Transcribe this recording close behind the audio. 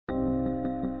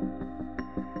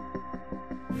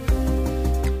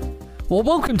Well,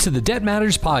 welcome to the Debt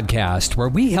Matters podcast, where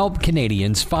we help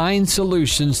Canadians find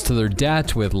solutions to their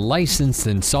debt with licensed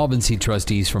insolvency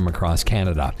trustees from across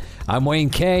Canada. I'm Wayne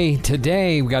Kay.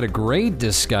 Today, we got a great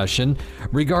discussion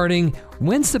regarding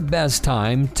when's the best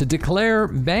time to declare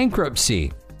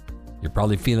bankruptcy. You're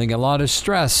probably feeling a lot of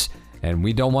stress, and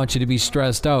we don't want you to be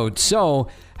stressed out. So,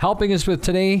 helping us with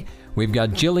today, we've got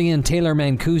Jillian Taylor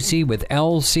Mancusi with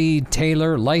LC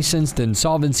Taylor, licensed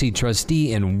insolvency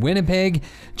trustee in Winnipeg.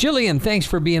 Jillian, thanks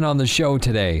for being on the show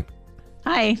today.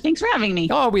 Hi, thanks for having me.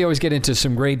 Oh, we always get into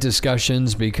some great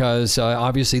discussions because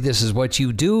obviously this is what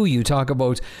you do. You talk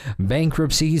about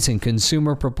bankruptcies and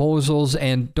consumer proposals,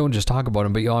 and don't just talk about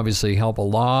them, but you obviously help a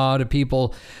lot of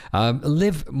people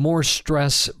live more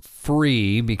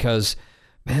stress-free because,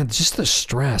 man, just the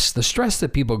stress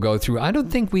that people go through. I don't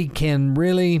think we can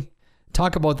really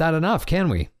talk about that enough, can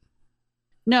we?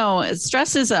 No,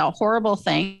 stress is a horrible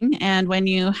thing. And when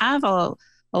you have a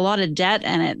lot of debt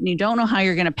and you don't know how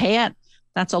you're going to pay it,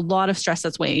 that's a lot of stress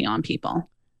that's weighing on people.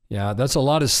 Yeah, that's a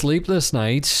lot of sleepless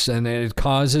nights, and it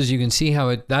causes, you can see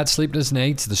how that sleepless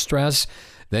nights, the stress,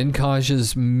 then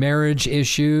causes marriage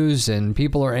issues, and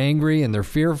people are angry and they're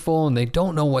fearful and they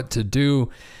don't know what to do.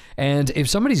 And if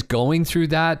somebody's going through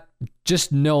that,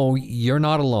 just know you're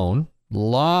not alone.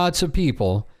 Lots of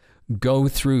people go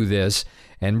through this,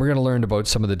 and we're going to learn about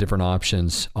some of the different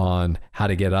options on how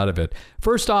to get out of it.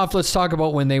 First off, let's talk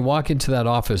about when they walk into that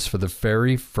office for the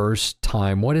very first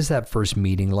time. What is that first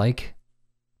meeting like?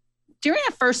 During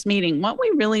a first meeting, what we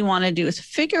really want to do is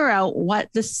figure out what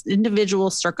this individual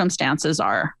circumstances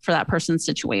are for that person's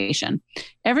situation.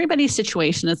 Everybody's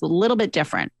situation is a little bit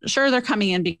different. Sure, they're coming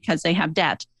in because they have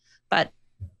debt, but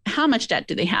how much debt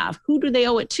do they have? Who do they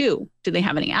owe it to? Do they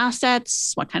have any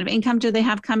assets? What kind of income do they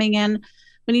have coming in?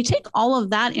 When you take all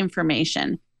of that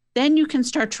information, then you can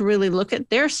start to really look at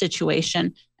their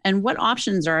situation and what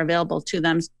options are available to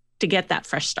them to get that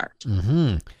fresh start.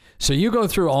 Mm-hmm. So you go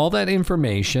through all that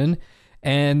information,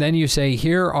 and then you say,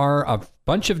 here are a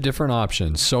bunch of different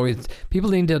options. So people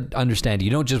need to understand,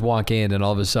 you don't just walk in and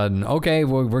all of a sudden, okay,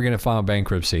 well, we're going to file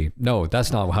bankruptcy. No,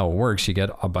 that's not how it works. You get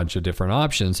a bunch of different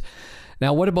options.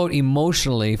 Now, what about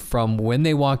emotionally from when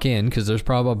they walk in? Because there's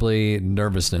probably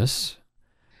nervousness.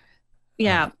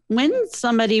 Yeah. When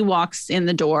somebody walks in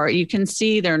the door, you can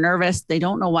see they're nervous. They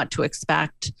don't know what to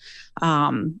expect.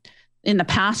 In the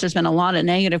past, there's been a lot of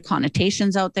negative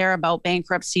connotations out there about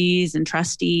bankruptcies and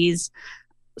trustees.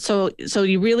 So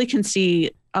you really can see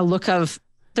a look of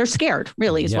they're scared,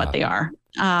 really, is what they are.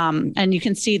 And you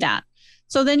can see that.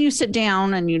 So then you sit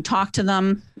down and you talk to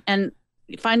them and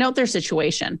you find out their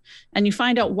situation, and you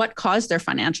find out what caused their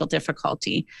financial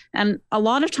difficulty. And a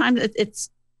lot of times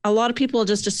a lot of people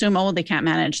just assume, oh, they can't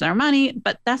manage their money,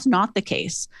 but that's not the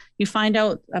case. You find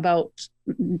out about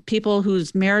people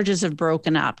whose marriages have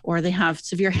broken up, or they have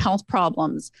severe health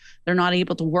problems. They're not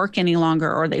able to work any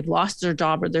longer, or they've lost their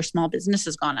job, or their small business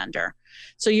has gone under.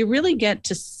 So you really get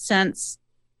to sense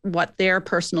what their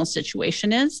personal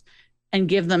situation is and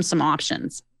give them some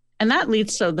options. And that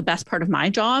leads to the best part of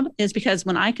my job, is because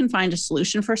when I can find a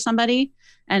solution for somebody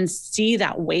and see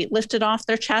that weight lifted off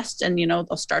their chest, and,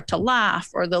 they'll start to laugh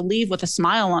or they'll leave with a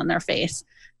smile on their face,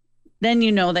 then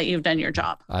you know that you've done your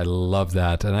job. I love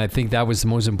that. And I think that was the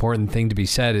most important thing to be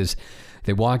said is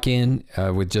they walk in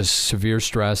with just severe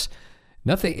stress.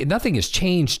 Nothing has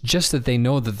changed, just that they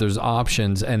know that there's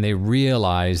options and they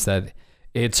realize that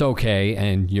it's okay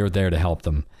and you're there to help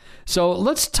them. So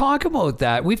let's talk about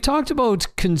that. We've talked about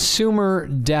consumer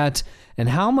debt and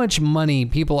how much money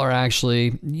people are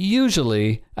actually,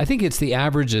 usually, I think it's the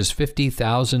average is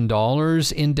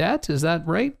 $50,000 in debt. Is that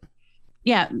right?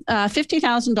 Yeah,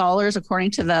 $50,000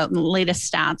 according to the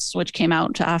latest stats, which came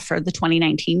out for the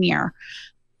 2019 year,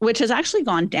 which has actually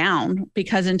gone down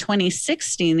because in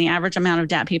 2016, the average amount of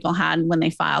debt people had when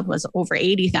they filed was over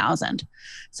 $80,000.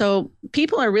 So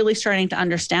people are really starting to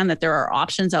understand that there are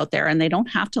options out there, and they don't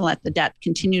have to let the debt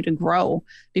continue to grow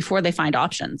before they find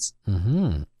options.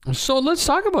 Mm-hmm. So let's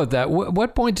talk about that.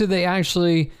 What point do they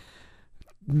actually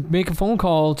make a phone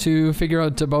call to figure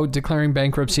out about declaring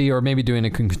bankruptcy or maybe doing a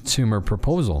consumer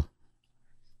proposal?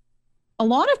 A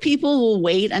lot of people will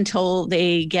wait until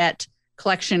they get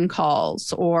collection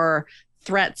calls or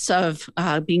threats of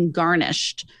being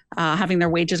garnished, having their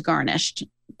wages garnished.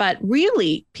 But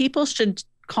really, people should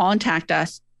contact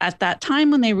us at that time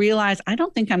when they realize, I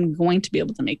don't think I'm going to be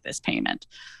able to make this payment.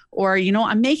 Or,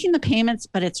 I'm making the payments,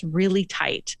 but it's really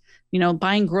tight.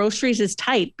 Buying groceries is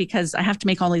tight because I have to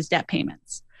make all these debt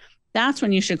payments. That's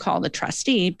when you should call the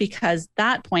trustee, because at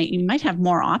that point you might have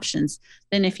more options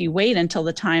than if you wait until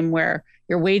the time where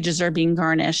your wages are being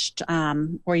garnished,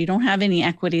 or you don't have any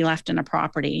equity left in a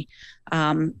property.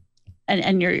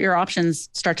 and your options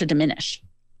start to diminish.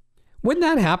 When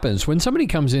that happens, when somebody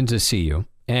comes in to see you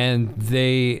and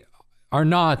they are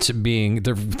not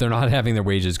they're not having their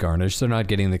wages garnished, they're not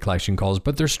getting the collection calls,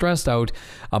 but they're stressed out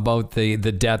about the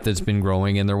debt that's been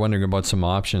growing and they're wondering about some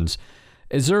options.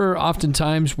 Is there often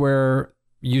times where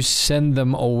you send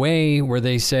them away where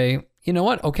they say, you know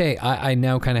what, okay, I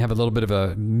now kind of have a little bit of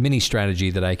a mini strategy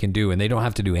that I can do and they don't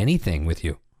have to do anything with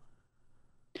you?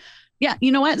 Yeah,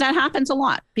 you know what? That happens a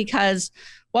lot, because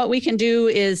what we can do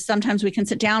is sometimes we can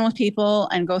sit down with people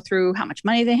and go through how much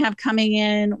money they have coming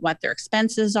in, what their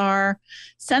expenses are,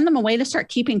 send them away to start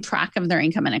keeping track of their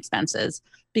income and expenses,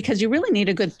 because you really need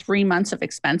a good 3 months of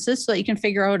expenses so that you can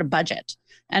figure out a budget.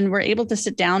 And we're able to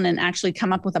sit down and actually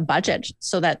come up with a budget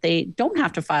so that they don't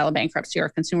have to file a bankruptcy or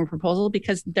a consumer proposal,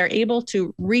 because they're able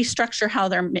to restructure how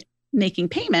they're making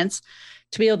payments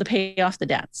to be able to pay off the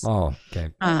debts. Oh,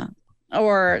 okay.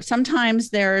 Or sometimes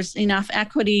there's enough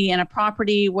equity in a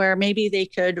property where maybe they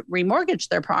could remortgage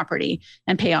their property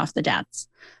and pay off the debts.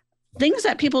 Things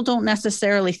that people don't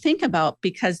necessarily think about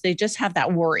because they just have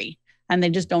that worry and they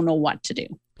just don't know what to do.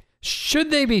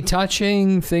 Should they be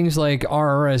touching things like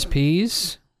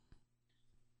RRSPs?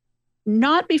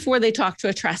 Not before they talk to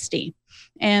a trustee.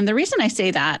 And the reason I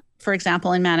say that, for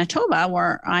example, in Manitoba,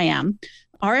 where I am,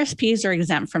 RSPs are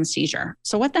exempt from seizure.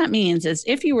 So what that means is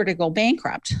if you were to go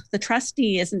bankrupt, the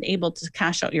trustee isn't able to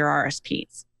cash out your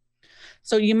RSPs.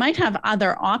 So you might have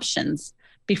other options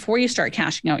before you start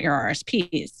cashing out your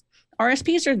RSPs.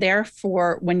 RSPs are there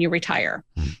for when you retire.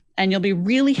 And you'll be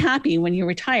really happy when you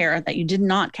retire that you did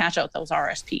not cash out those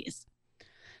RSPs.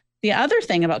 The other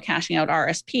thing about cashing out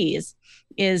RSPs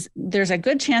is there's a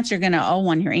good chance you're going to owe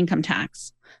on your income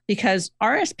tax, because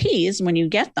RSPs, when you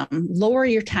get them, lower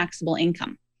your taxable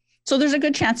income. So there's a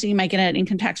good chance that you might get an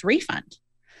income tax refund.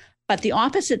 But the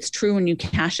opposite's true when you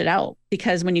cash it out,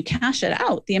 because when you cash it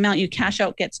out, the amount you cash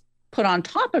out gets put on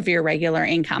top of your regular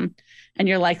income, and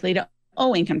you're likely to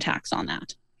owe income tax on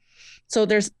that. So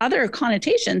there's other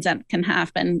connotations that can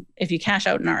happen if you cash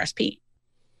out an RSP.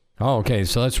 Oh, okay.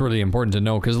 So that's really important to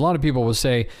know, because a lot of people will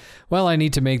say, well, I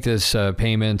need to make this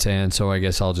payment, and so I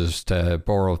guess I'll just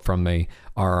borrow from the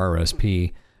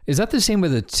RRSP. Is that the same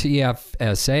with a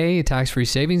TFSA, tax-free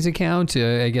savings account,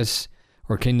 I guess,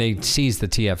 or can they seize the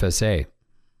TFSA?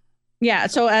 Yeah.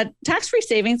 So a tax-free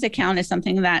savings account is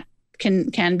something that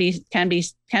can be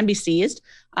seized.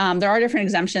 There are different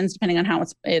exemptions depending on how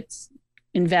it's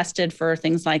invested for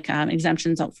things like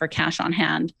exemptions for cash on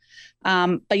hand.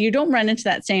 But you don't run into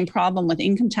that same problem with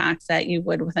income tax that you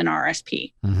would with an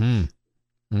RSP. Mm-hmm.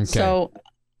 Okay. So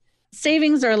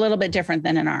savings are a little bit different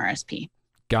than an RSP.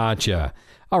 Gotcha.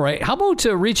 All right. How about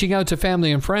reaching out to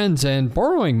family and friends and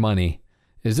borrowing money?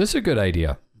 Is this a good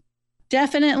idea?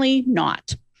 Definitely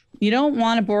not. You don't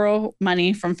want to borrow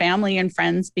money from family and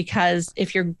friends, because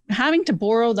if you're having to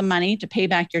borrow the money to pay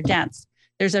back your debts,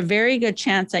 there's a very good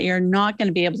chance that you're not going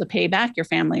to be able to pay back your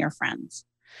family or friends.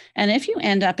 And if you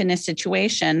end up in a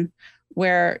situation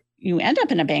where you end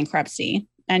up in a bankruptcy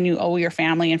and you owe your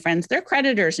family and friends, they're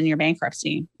creditors in your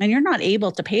bankruptcy, and you're not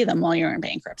able to pay them while you're in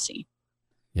bankruptcy.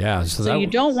 Yeah. So you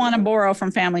don't want to borrow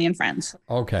from family and friends.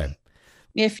 Okay.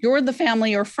 If you're the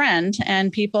family or friend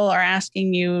and people are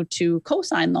asking you to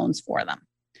co-sign loans for them,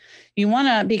 you want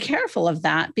to be careful of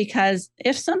that, because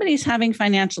if somebody's having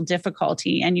financial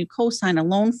difficulty and you co-sign a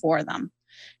loan for them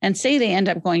and say they end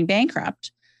up going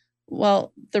bankrupt,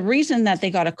 well, the reason that they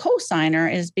got a co-signer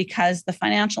is because the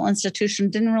financial institution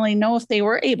didn't really know if they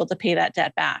were able to pay that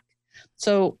debt back.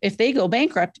 So if they go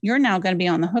bankrupt, you're now going to be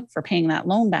on the hook for paying that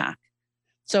loan back.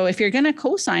 So if you're going to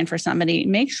co-sign for somebody,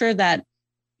 make sure that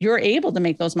you're able to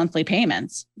make those monthly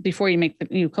payments before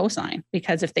you co-sign,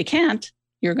 because if they can't,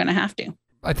 you're going to have to.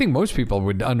 I think most people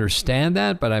would understand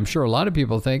that, but I'm sure a lot of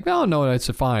people think, oh, no, that's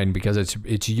fine because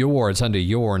it's under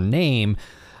your name.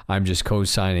 I'm just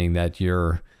co-signing that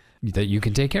you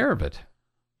can take care of it.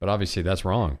 But obviously that's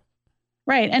wrong.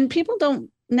 Right. And people don't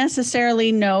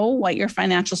necessarily know what your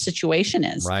financial situation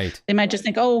is. Right. They might just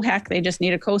think, oh, heck, they just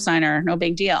need a co-signer. No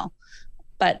big deal.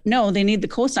 But no, they need the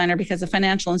co-signer because the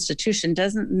financial institution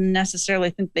doesn't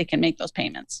necessarily think they can make those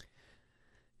payments.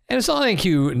 And it's not like if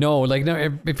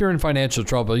you're in financial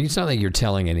trouble, it's not like you're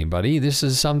telling anybody. This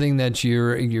is something that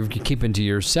you're keeping to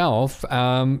yourself.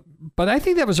 But I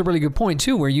think that was a really good point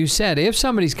too, where you said if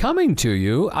somebody's coming to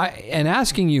you and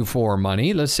asking you for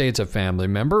money, let's say it's a family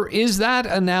member, is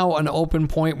that now an open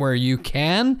point where you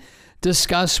can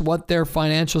discuss what their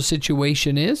financial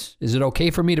situation is? Is it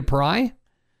okay for me to pry?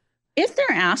 If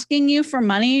they're asking you for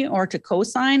money or to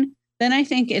co-sign, then I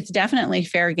think it's definitely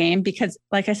fair game, because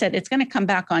like I said, it's going to come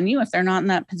back on you if they're not in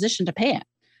that position to pay it.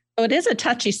 So it is a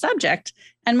touchy subject,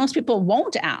 and most people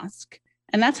won't ask.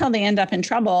 And that's how they end up in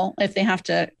trouble if they have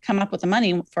to come up with the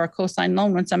money for a co-signed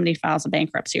loan when somebody files a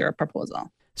bankruptcy or a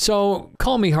proposal. So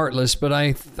call me heartless, but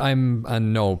I'm a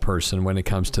no person when it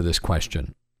comes to this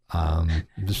question.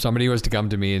 If somebody was to come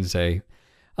to me and say,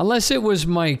 unless it was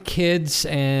my kids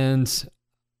and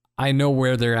I know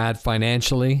where they're at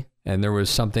financially and there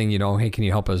was something, hey, can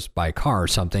you help us buy a car or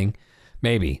something?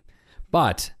 Maybe.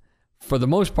 But for the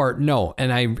most part, no.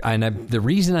 And the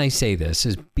reason I say this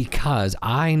is because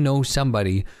I know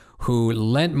somebody who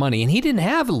lent money and he didn't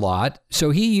have a lot.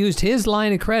 So he used his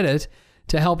line of credit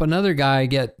to help another guy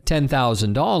get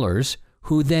 $10,000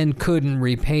 who then couldn't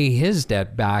repay his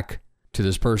debt back to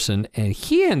this person. And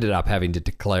he ended up having to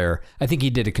declare, I think he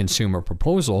did a consumer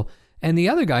proposal, and the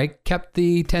other guy kept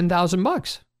the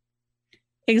 $10,000.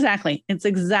 Exactly. It's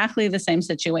exactly the same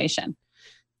situation.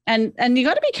 And you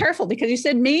got to be careful because you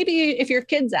said maybe if your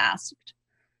kids asked.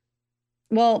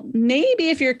 Well, maybe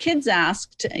if your kids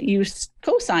asked, you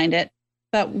co-signed it,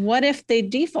 but what if they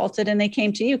defaulted and they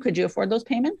came to you? Could you afford those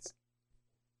payments?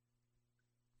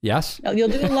 Yes. You'll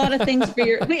do a lot of things for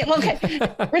your,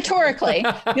 rhetorically,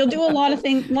 you'll do a lot of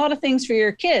things for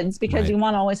your kids because you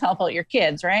want to always help out your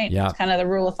kids, right? Yeah. It's kind of the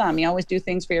rule of thumb. You always do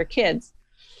things for your kids.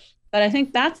 But I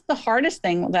think that's the hardest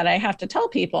thing that I have to tell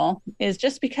people is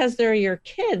just because they're your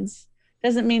kids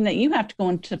doesn't mean that you have to go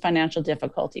into financial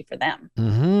difficulty for them.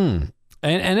 Mm-hmm.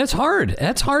 And it's hard.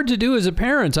 That's hard to do as a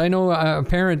parent. I know a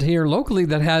parent here locally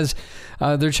that has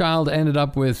their child ended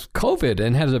up with COVID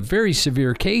and has a very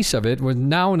severe case of it, was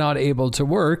now not able to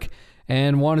work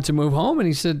and wanted to move home. And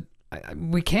he said,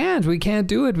 we can't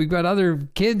do it. We've got other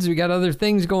kids. We got other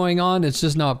things going on. It's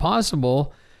just not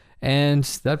possible. And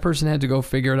that person had to go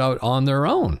figure it out on their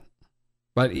own.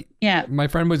 But yeah, my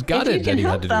friend was gutted that he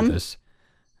had to do this.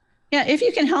 Yeah, if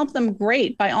you can help them,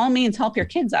 great. By all means, help your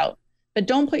kids out. But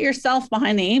don't put yourself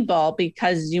behind the 8 ball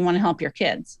because you want to help your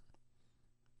kids.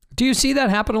 Do you see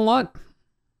that happen a lot?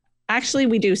 Actually,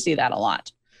 we do see that a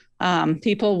lot.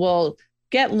 People will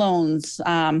get loans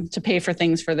to pay for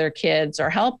things for their kids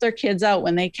or help their kids out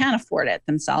when they can't afford it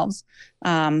themselves.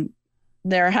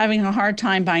 They're having a hard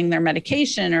time buying their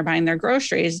medication or buying their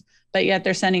groceries, but yet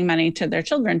they're sending money to their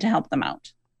children to help them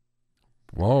out.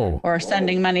 Whoa. Or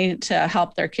sending money to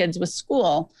help their kids with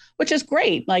school, which is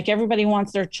great. Like everybody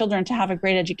wants their children to have a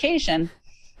great education,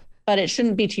 but it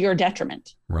shouldn't be to your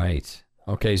detriment. Right.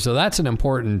 Okay. So that's an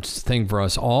important thing for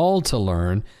us all to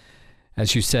learn.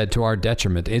 As you said, to our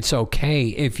detriment. It's okay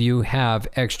if you have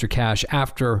extra cash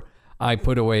after I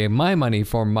put away my money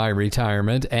for my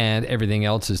retirement and everything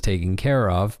else is taken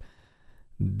care of.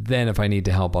 Then if I need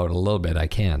to help out a little bit, I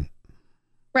can.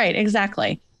 Right.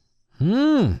 Exactly.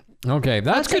 Okay,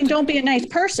 that's good. Don't be a nice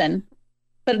person,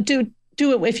 but do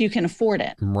it if you can afford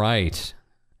it. Right.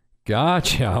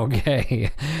 Gotcha.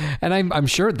 Okay. And I'm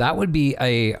sure that would be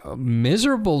a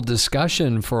miserable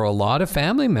discussion for a lot of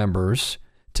family members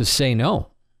to say no.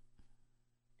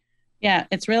 Yeah,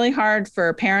 it's really hard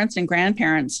for parents and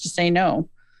grandparents to say no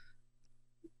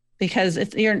because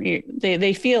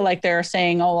they feel like they're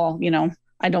saying, oh, well,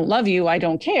 I don't love you, I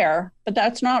don't care, but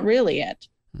that's not really it.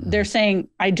 They're saying,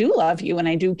 I do love you and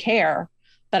I do care,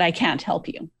 but I can't help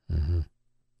you. Mm-hmm.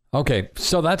 Okay.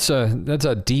 So that's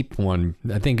a deep one.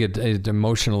 I think it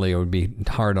emotionally, it would be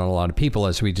hard on a lot of people,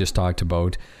 as we just talked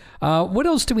about. What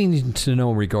else do we need to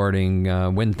know regarding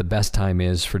when the best time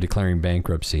is for declaring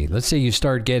bankruptcy? Let's say you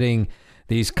start getting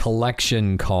these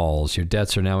collection calls. Your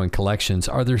debts are now in collections.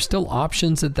 Are there still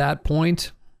options at that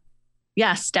point?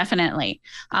 Yes, definitely.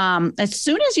 As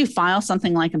soon as you file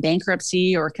something like a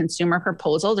bankruptcy or a consumer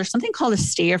proposal, there's something called a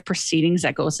stay of proceedings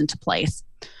that goes into place.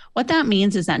 What that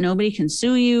means is that nobody can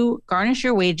sue you, garnish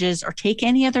your wages, or take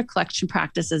any other collection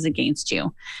practices against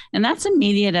you. And that's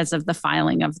immediate as of the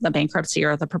filing of the bankruptcy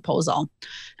or the proposal.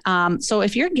 So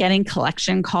if you're getting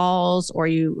collection calls or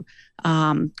you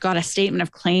got a statement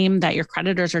of claim that your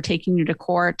creditors are taking you to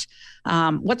court,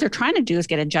 what they're trying to do is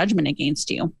get a judgment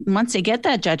against you. And once they get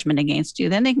that judgment against you,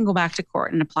 then they can go back to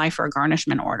court and apply for a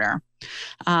garnishment order.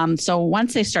 So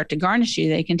once they start to garnish you,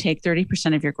 they can take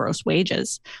 30% of your gross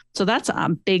wages. So that's a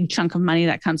big chunk of money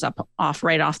that comes off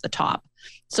right off the top.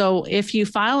 So if you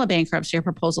file a bankruptcy or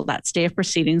proposal, that stay of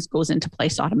proceedings goes into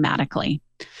place automatically.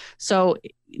 So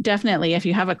definitely, if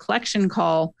you have a collection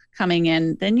call coming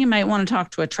in, then you might want to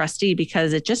talk to a trustee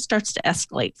because it just starts to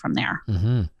escalate from there.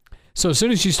 Mm-hmm. So as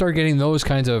soon as you start getting those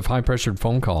kinds of high-pressured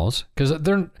phone calls, because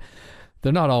they're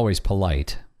not always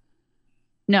polite.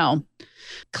 No.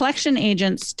 Collection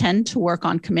agents tend to work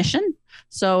on commission.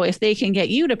 So if they can get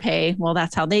you to pay, well,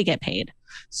 that's how they get paid.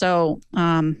 So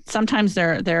sometimes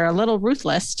they're a little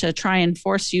ruthless to try and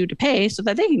force you to pay so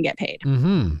that they can get paid.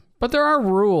 Mm-hmm. But there are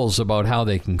rules about how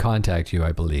they can contact you,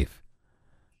 I believe.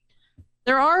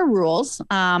 There are rules,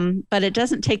 but it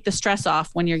doesn't take the stress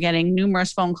off when you're getting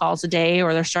numerous phone calls a day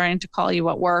or they're starting to call you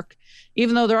at work.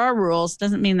 Even though there are rules,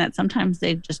 doesn't mean that sometimes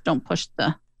they just don't push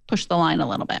the line a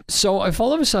little bit. So if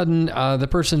all of a sudden the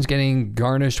person's getting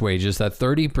garnished wages, that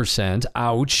 30%,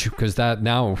 ouch, because that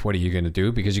now what are you going to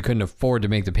do? Because you couldn't afford to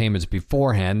make the payments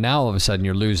beforehand. Now all of a sudden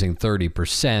you're losing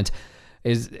 30%.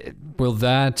 Will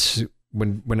that,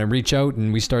 when I reach out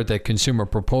and we start that consumer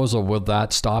proposal, will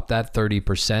that stop that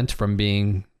 30% from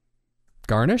being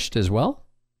garnished as well?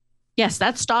 Yes,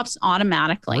 that stops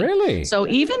automatically. Really? So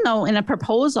even though in a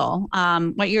proposal,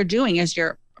 what you're doing is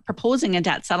you're proposing a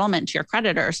debt settlement to your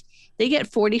creditors, they get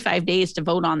 45 days to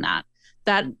vote on that.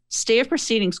 That stay of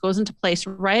proceedings goes into place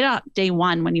right at day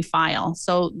one when you file.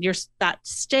 So that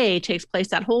stay takes place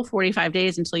that whole 45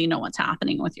 days until you know what's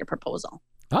happening with your proposal.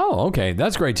 Oh, okay.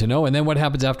 That's great to know. And then what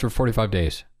happens after 45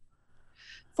 days?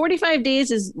 45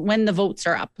 days is when the votes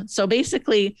are up. So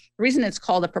basically, the reason it's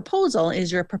called a proposal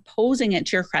is you're proposing it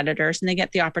to your creditors and they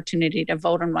get the opportunity to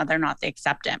vote on whether or not they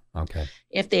accept it. Okay.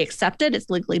 If they accept it, it's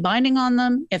legally binding on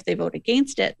them. If they vote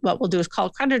against it, what we'll do is call a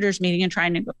creditors meeting and try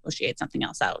and negotiate something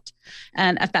else out.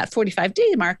 And at that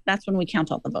 45-day mark, that's when we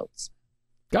count all the votes.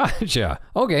 Gotcha.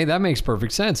 Okay, that makes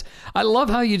perfect sense. I love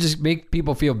how you just make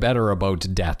people feel better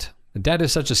about debt. Debt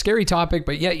is such a scary topic,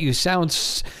 but yet you sound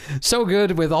so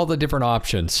good with all the different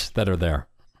options that are there.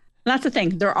 That's the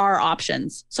thing. There are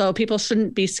options. So people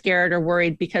shouldn't be scared or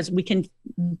worried because we can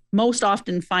most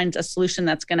often find a solution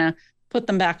that's going to put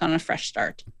them back on a fresh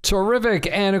start. Terrific.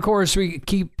 And of course, we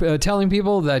keep telling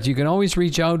people that you can always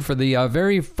reach out for the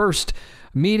very first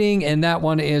meeting, and that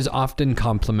one is often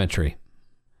complimentary.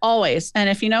 Always. And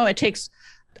if you know, it takes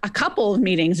a couple of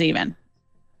meetings even.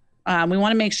 We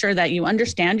want to make sure that you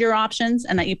understand your options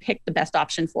and that you pick the best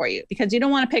option for you, because you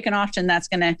don't want to pick an option that's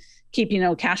going to keep,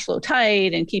 cash flow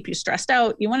tight and keep you stressed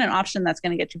out. You want an option that's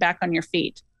going to get you back on your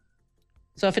feet.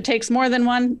 So if it takes more than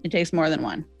one, it takes more than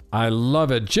one. I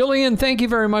love it. Jillian, thank you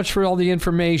very much for all the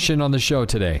information on the show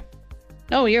today.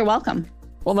 Oh, you're welcome.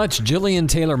 Well, that's Jillian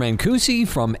Taylor Mancusi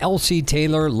from LC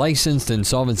Taylor, licensed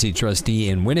insolvency trustee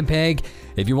in Winnipeg.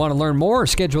 If you want to learn more or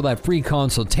schedule that free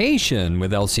consultation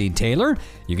with LC Taylor,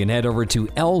 you can head over to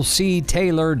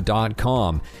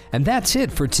lctaylor.com. And that's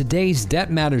it for today's Debt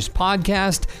Matters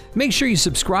podcast. Make sure you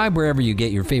subscribe wherever you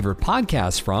get your favorite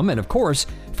podcasts from. And of course,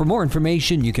 for more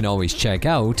information, you can always check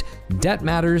out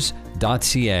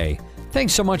debtmatters.ca.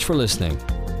 Thanks so much for listening.